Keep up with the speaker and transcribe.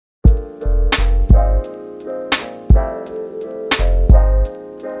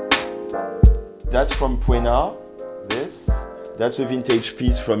That's from Puena, this. That's a vintage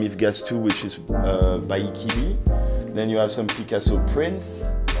piece from Yves Gastou, which is by Ikibi. Then you have some Picasso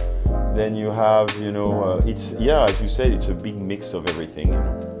prints. Then you have, it's, yeah, as you said, it's a big mix of everything,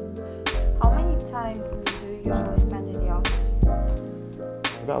 How many time do you usually spend in the office?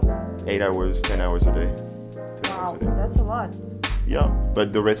 About 8 hours, 10 hours a day. Wow, that's a lot. Yeah,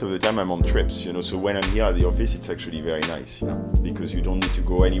 but the rest of the time I'm on trips, so when I'm here at the office, it's actually very nice, because you don't need to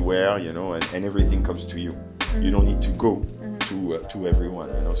go anywhere, and everything comes to you. Mm-hmm. You don't need to go to everyone,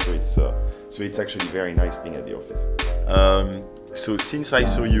 so it's actually very nice being at the office. So since I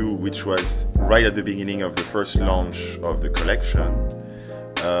saw you, which was right at the beginning of the first launch of the collection,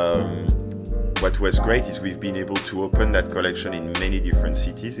 what was great is we've been able to open that collection in many different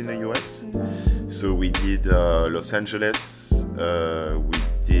cities in the US. Mm-hmm. So we did Los Angeles, we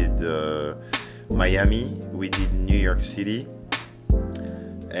did Miami, we did New York City,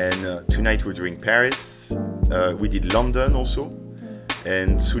 and tonight we're doing Paris. We did London also,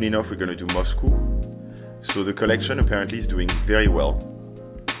 and soon enough we're going to do Moscow. So the collection apparently is doing very well.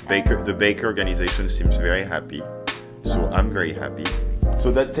 The Baker organization seems very happy, so I'm very happy.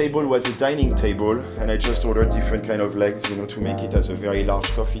 So that table was a dining table, and I just ordered different kind of legs, to make it as a very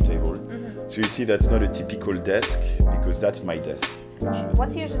large coffee table. Mm-hmm. So you see, that's not a typical desk, because that's my desk. Actually.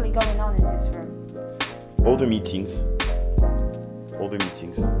 What's usually going on in this room? All the meetings.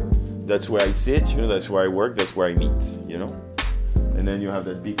 That's where I sit, that's where I work, that's where I meet, And then you have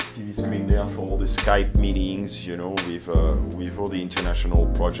that big TV screen there for all the Skype meetings, with all the international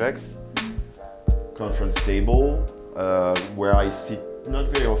projects. Conference table, where I sit not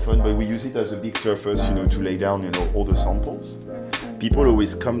very often, but we use it as a big surface, to lay down, all the samples. People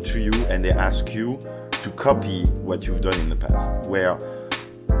always come to you and they ask you to copy what you've done in the past, where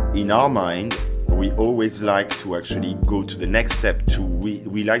in our mind, we always like to actually go to the next step.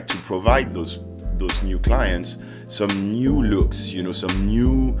 We like to provide those new clients some new looks, some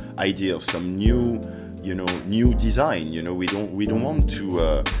new ideas, some new design. We don't want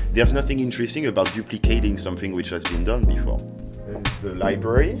to. There's nothing interesting about duplicating something which has been done before. And the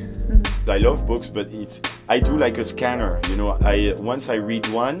library. Mm-hmm. I love books, but I do like a scanner. Once I read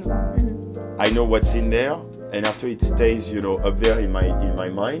one, I know what's in there, and after it stays, up there in my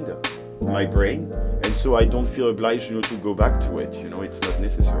mind, my brain, and so I don't feel obliged, to go back to it. It's not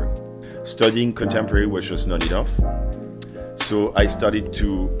necessary. Studying contemporary was just not enough. So I started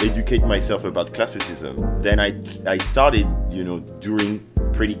to educate myself about classicism. Then I started, doing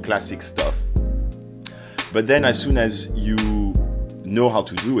pretty classic stuff. But then as soon as you know how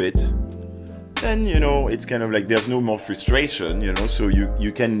to do it, then, it's kind of like there's no more frustration, so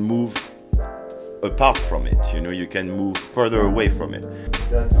you can move apart from it, you can move further away from it.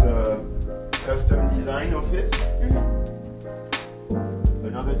 That's a custom design office. Mm-hmm.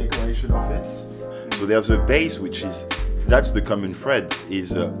 Another decoration office. So there's a base that's the common thread,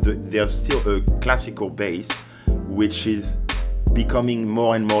 there's still a classical base which is becoming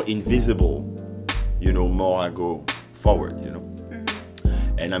more and more invisible, more I go forward,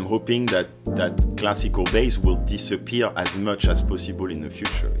 Mm-hmm. And I'm hoping that classical base will disappear as much as possible in the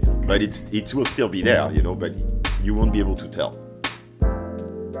future. But it will still be there, but you won't be able to tell.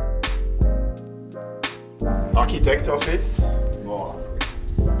 Architect office. More.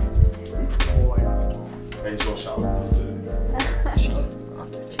 And Jean-Charles was the chief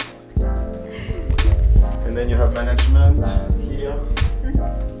architect. And then you have management here,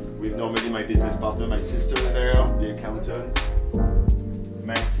 with normally my business partner, my sister there, the accountant,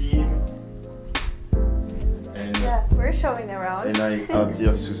 Maxime. And yeah, we're showing around. And our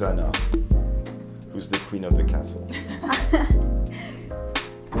dear Susanna, who's the queen of the castle.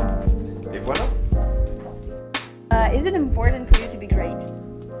 Et voilà. Is it important for you to be great?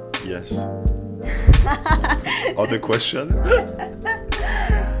 Yes. Other question?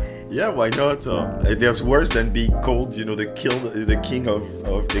 Yeah, why not? There's worse than being called, the king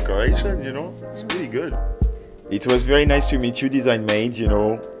of decoration, It's pretty good. It was very nice to meet you, Design Made,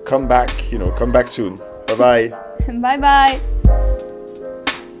 come back soon. Bye-bye. Bye-bye.